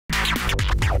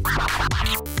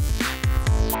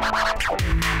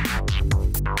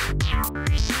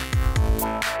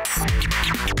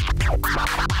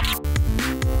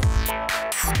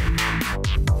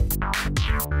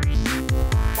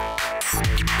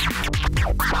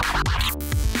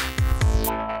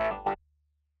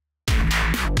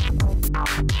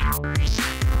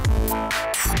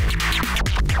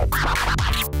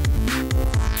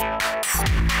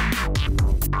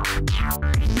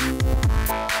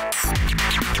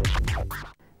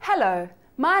Hello,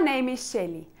 my name is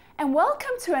Shelley and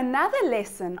welcome to another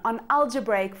lesson on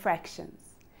algebraic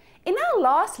fractions. In our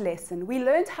last lesson, we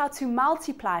learned how to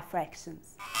multiply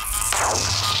fractions.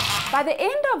 By the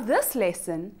end of this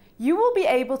lesson, you will be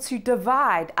able to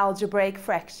divide algebraic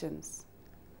fractions.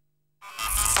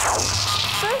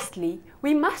 Firstly,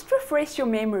 we must refresh your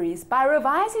memories by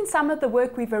revising some of the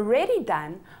work we've already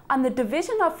done on the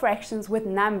division of fractions with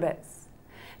numbers.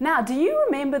 Now, do you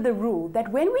remember the rule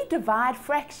that when we divide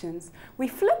fractions, we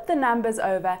flip the numbers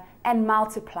over and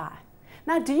multiply?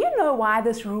 Now, do you know why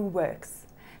this rule works?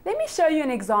 Let me show you an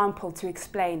example to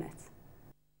explain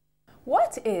it.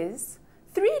 What is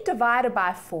 3 divided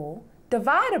by 4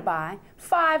 divided by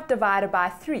 5 divided by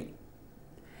 3?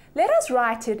 Let us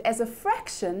write it as a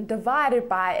fraction divided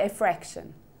by a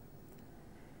fraction.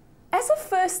 As a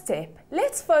first step,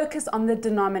 let's focus on the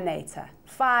denominator,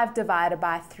 5 divided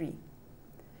by 3.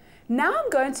 Now I'm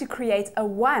going to create a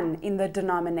 1 in the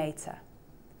denominator.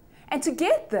 And to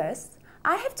get this,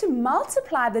 I have to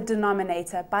multiply the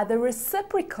denominator by the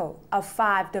reciprocal of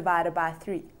 5 divided by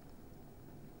 3.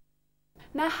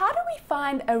 Now, how do we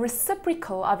find a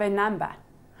reciprocal of a number?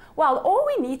 Well, all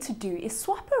we need to do is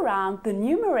swap around the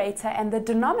numerator and the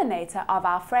denominator of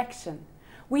our fraction.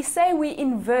 We say we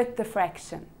invert the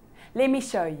fraction. Let me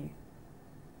show you.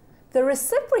 The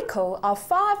reciprocal of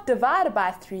 5 divided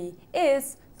by 3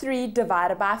 is 3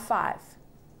 divided by 5.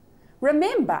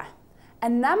 Remember, a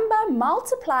number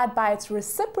multiplied by its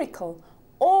reciprocal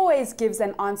always gives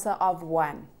an answer of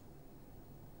 1.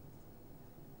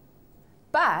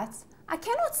 But I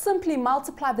cannot simply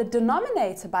multiply the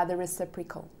denominator by the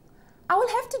reciprocal. I will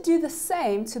have to do the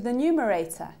same to the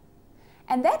numerator.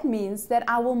 And that means that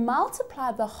I will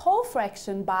multiply the whole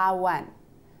fraction by 1.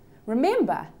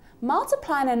 Remember,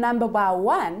 multiplying a number by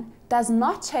 1 does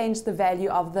not change the value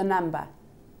of the number.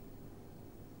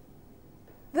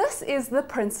 This is the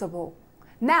principle.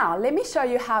 Now, let me show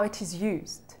you how it is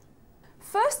used.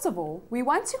 First of all, we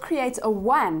want to create a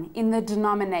 1 in the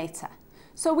denominator.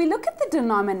 So we look at the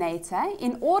denominator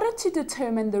in order to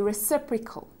determine the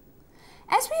reciprocal.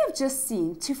 As we have just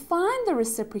seen, to find the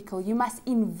reciprocal, you must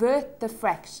invert the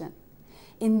fraction.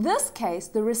 In this case,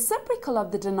 the reciprocal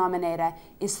of the denominator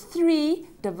is 3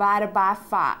 divided by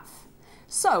 5.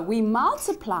 So we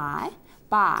multiply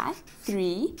by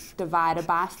 3 divided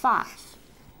by 5.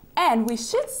 And we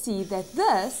should see that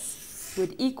this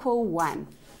would equal 1.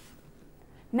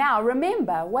 Now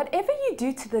remember, whatever you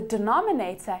do to the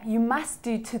denominator, you must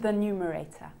do to the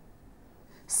numerator.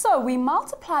 So we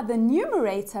multiply the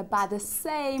numerator by the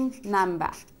same number.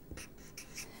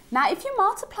 Now if you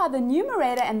multiply the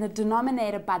numerator and the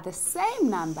denominator by the same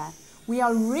number, we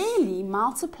are really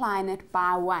multiplying it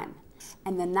by 1,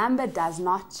 and the number does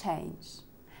not change.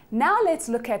 Now let's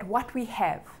look at what we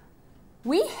have.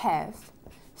 We have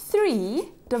 3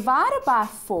 divided by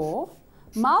 4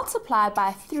 multiplied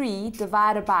by 3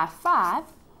 divided by 5,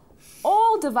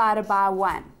 all divided by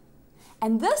 1.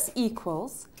 And this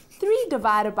equals 3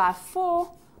 divided by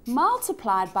 4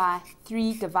 multiplied by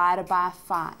 3 divided by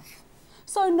 5.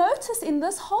 So notice in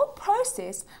this whole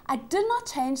process, I did not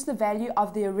change the value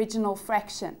of the original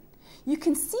fraction. You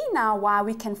can see now why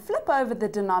we can flip over the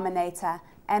denominator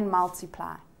and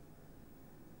multiply.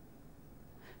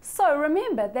 So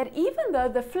remember that even though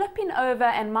the flipping over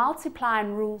and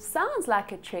multiplying rule sounds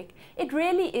like a trick, it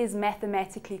really is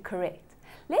mathematically correct.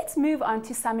 Let's move on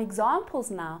to some examples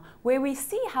now where we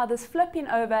see how this flipping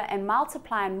over and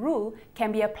multiplying rule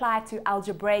can be applied to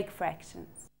algebraic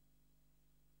fractions.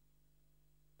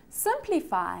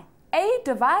 Simplify a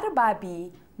divided by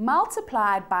b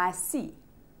multiplied by c.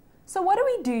 So what do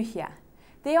we do here?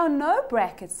 There are no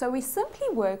brackets, so we simply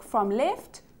work from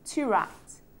left to right.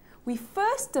 We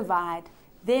first divide,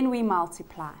 then we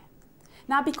multiply.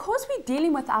 Now, because we're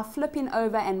dealing with our flipping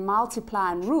over and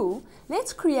multiplying rule,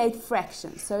 let's create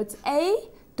fractions. So it's a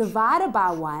divided by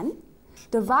 1,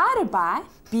 divided by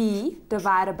b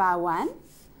divided by 1,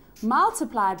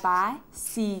 multiplied by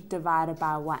c divided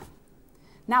by 1.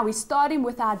 Now we're starting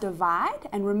with our divide,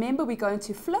 and remember we're going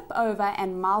to flip over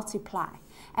and multiply.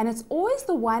 And it's always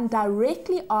the one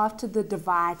directly after the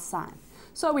divide sign.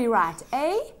 So we write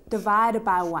a divided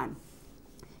by 1.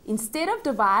 Instead of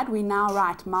divide, we now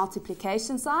write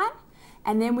multiplication sign,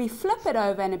 and then we flip it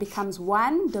over and it becomes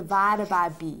 1 divided by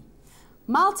b,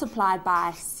 multiplied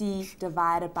by c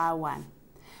divided by 1.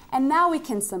 And now we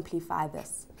can simplify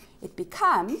this. It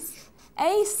becomes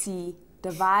ac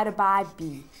divided by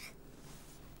b.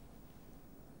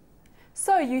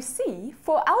 So you see,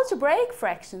 for algebraic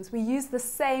fractions, we use the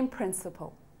same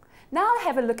principle. Now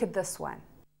have a look at this one.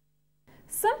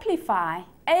 Simplify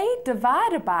a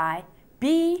divided by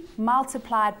b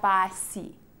multiplied by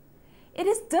c. It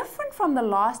is different from the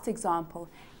last example,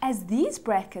 as these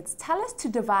brackets tell us to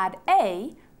divide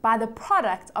A by the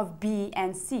product of B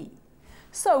and C.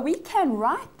 So we can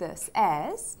write this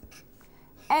as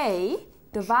A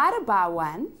divided by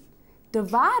 1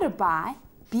 divided by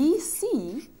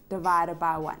BC divided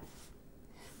by 1.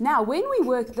 Now when we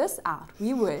work this out,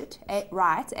 we would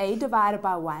write A divided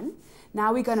by 1.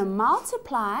 Now we're going to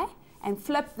multiply and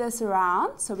flip this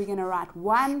around, so we're going to write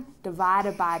 1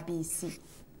 divided by BC.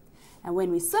 And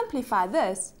when we simplify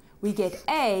this, we get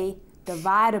A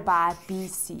divided by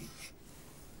BC.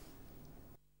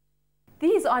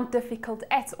 These aren't difficult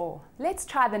at all. Let's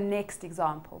try the next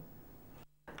example.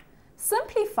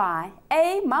 Simplify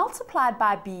A multiplied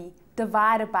by B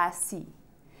divided by C.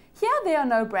 Here there are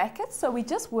no brackets, so we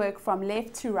just work from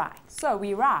left to right. So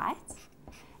we write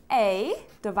A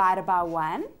divided by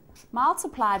 1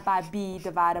 multiplied by B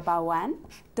divided by 1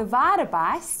 divided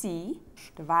by C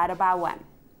divided by 1.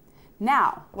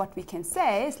 Now, what we can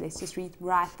say is, let's just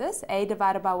rewrite this, A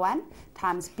divided by 1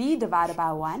 times B divided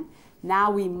by 1.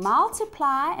 Now we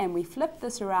multiply and we flip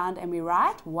this around and we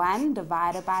write 1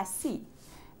 divided by C.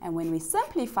 And when we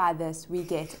simplify this, we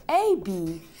get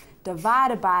AB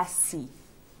divided by C.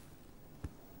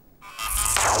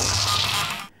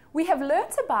 We have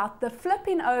learnt about the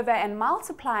flipping over and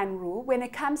multiplying rule when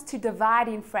it comes to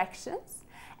dividing fractions.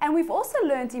 And we've also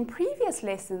learned in previous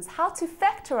lessons how to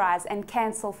factorize and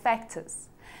cancel factors.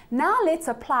 Now let's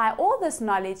apply all this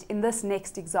knowledge in this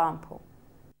next example.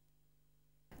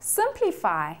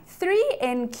 Simplify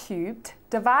 3n cubed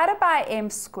divided by m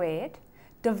squared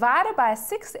divided by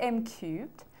 6m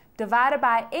cubed divided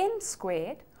by n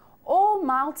squared, all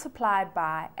multiplied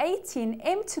by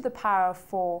 18m to the power of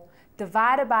 4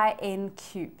 divided by n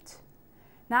cubed.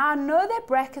 Now I know that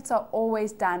brackets are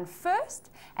always done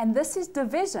first, and this is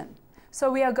division.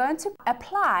 So we are going to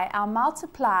apply our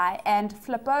multiply and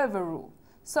flip over rule.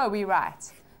 So we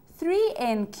write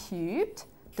 3n cubed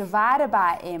divided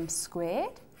by m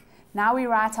squared. Now we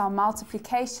write our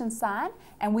multiplication sign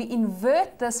and we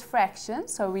invert this fraction.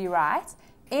 So we write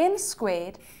n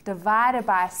squared divided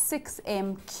by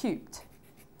 6m cubed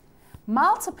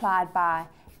multiplied by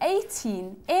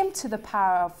 18m to the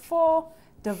power of 4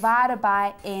 divided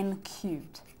by n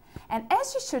cubed. And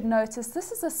as you should notice,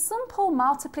 this is a simple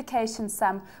multiplication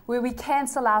sum where we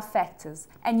cancel our factors,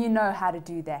 and you know how to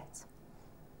do that.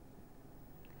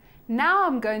 Now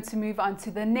I'm going to move on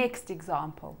to the next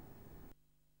example.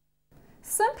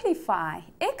 Simplify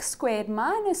x squared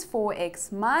minus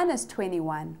 4x minus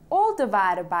 21, all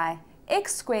divided by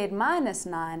x squared minus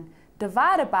 9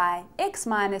 divided by x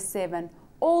minus 7,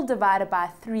 all divided by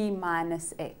 3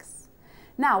 minus x.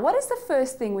 Now, what is the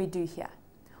first thing we do here?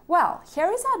 Well,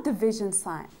 here is our division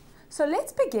sign. So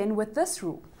let's begin with this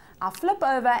rule. I'll flip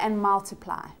over and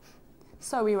multiply.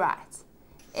 So we write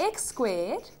x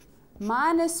squared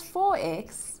minus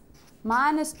 4x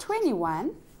minus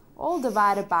 21, all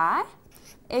divided by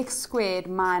x squared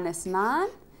minus 9.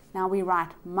 Now we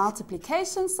write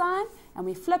multiplication sign and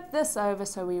we flip this over,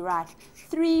 so we write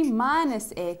 3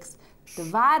 minus x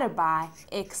divided by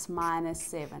x minus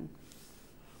 7.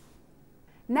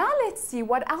 Now let's see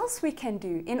what else we can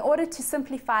do in order to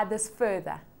simplify this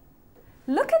further.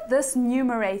 Look at this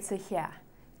numerator here.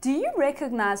 Do you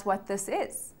recognize what this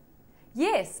is?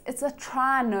 Yes, it's a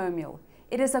trinomial.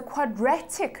 It is a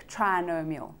quadratic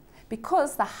trinomial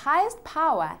because the highest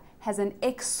power has an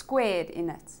x squared in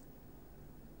it.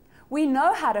 We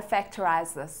know how to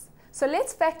factorize this, so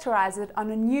let's factorize it on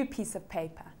a new piece of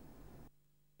paper.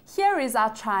 Here is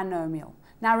our trinomial.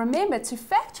 Now remember, to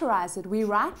factorize it, we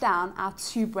write down our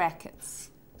two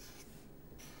brackets.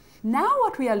 Now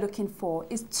what we are looking for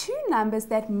is two numbers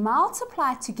that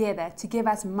multiply together to give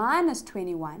us minus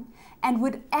 21 and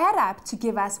would add up to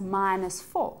give us minus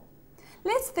 4.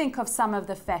 Let's think of some of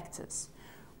the factors.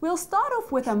 We'll start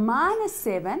off with a minus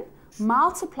 7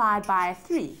 multiplied by a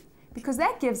 3, because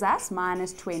that gives us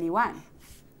minus 21.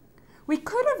 We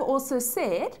could have also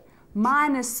said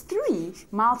minus 3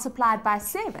 multiplied by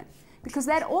 7, because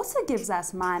that also gives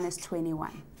us minus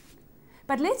 21.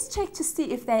 But let's check to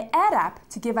see if they add up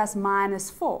to give us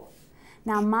minus 4.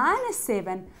 Now minus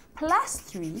 7 plus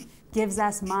 3 gives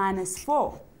us minus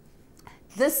 4.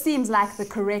 This seems like the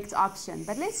correct option,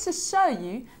 but let's just show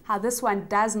you how this one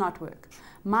does not work.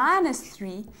 Minus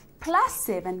 3 plus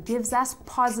 7 gives us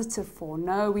positive 4.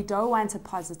 No, we don't want a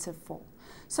positive 4.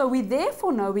 So we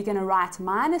therefore know we're going to write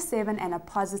minus 7 and a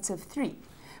positive 3.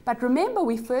 But remember,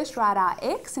 we first write our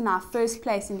x in our first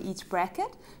place in each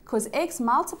bracket, because x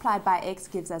multiplied by x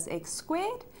gives us x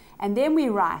squared, and then we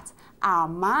write our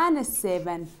minus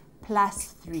 7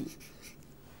 plus 3.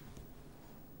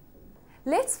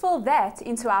 Let's fill that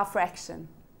into our fraction.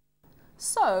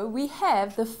 So we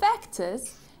have the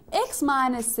factors x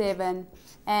minus 7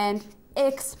 and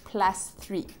x plus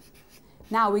 3.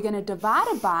 Now we're going to divide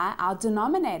it by our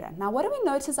denominator. Now what do we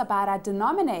notice about our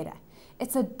denominator?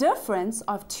 It's a difference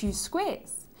of 2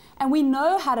 squares. And we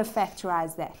know how to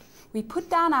factorize that. We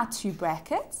put down our 2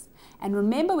 brackets. And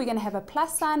remember, we're going to have a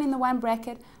plus sign in the one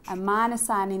bracket, a minus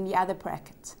sign in the other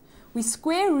bracket. We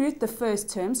square root the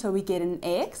first term, so we get an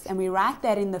x, and we write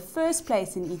that in the first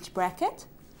place in each bracket.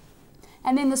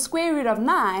 And then the square root of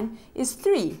 9 is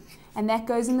 3, and that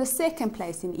goes in the second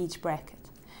place in each bracket.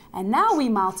 And now we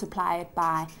multiply it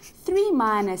by 3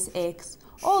 minus x,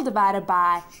 all divided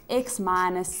by x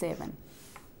minus 7.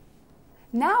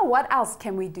 Now what else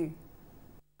can we do?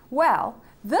 Well,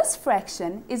 this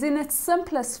fraction is in its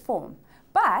simplest form,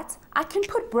 but I can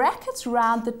put brackets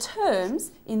around the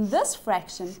terms in this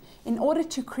fraction in order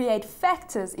to create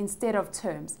factors instead of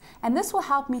terms. And this will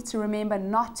help me to remember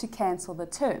not to cancel the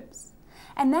terms.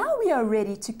 And now we are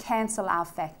ready to cancel our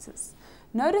factors.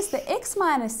 Notice the x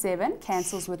minus 7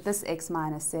 cancels with this x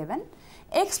minus 7.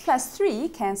 X plus 3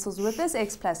 cancels with this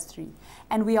x plus 3.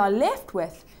 And we are left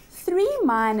with 3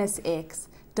 minus x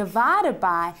divided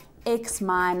by x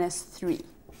minus 3.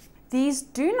 These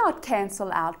do not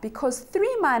cancel out because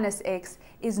 3 minus x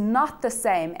is not the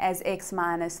same as x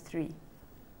minus 3.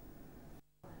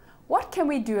 What can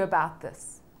we do about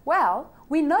this? Well,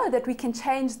 we know that we can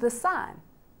change the sign.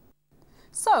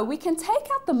 So we can take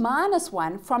out the minus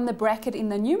 1 from the bracket in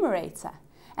the numerator.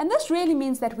 And this really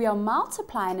means that we are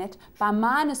multiplying it by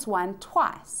minus 1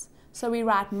 twice. So we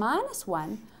write minus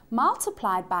 1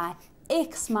 multiplied by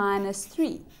x minus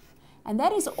 3. And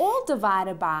that is all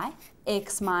divided by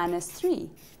x minus 3.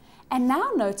 And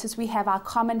now notice we have our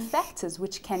common factors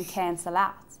which can cancel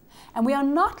out. And we are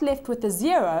not left with a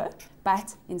 0,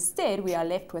 but instead we are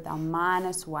left with our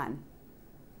minus 1.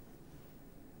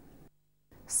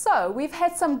 So we've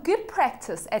had some good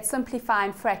practice at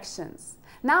simplifying fractions.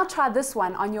 Now try this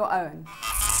one on your own.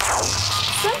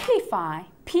 Simplify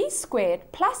p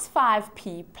squared plus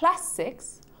 5p plus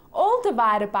 6, all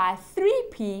divided by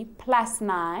 3p plus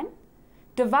 9,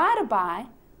 divided by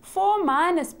 4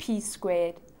 minus p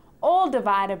squared, all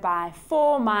divided by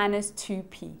 4 minus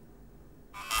 2p.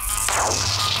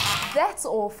 That's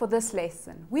all for this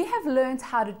lesson. We have learned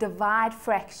how to divide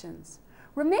fractions.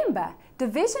 Remember,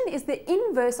 division is the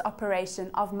inverse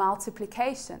operation of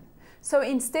multiplication. So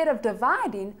instead of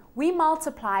dividing, we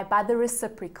multiply by the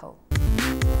reciprocal.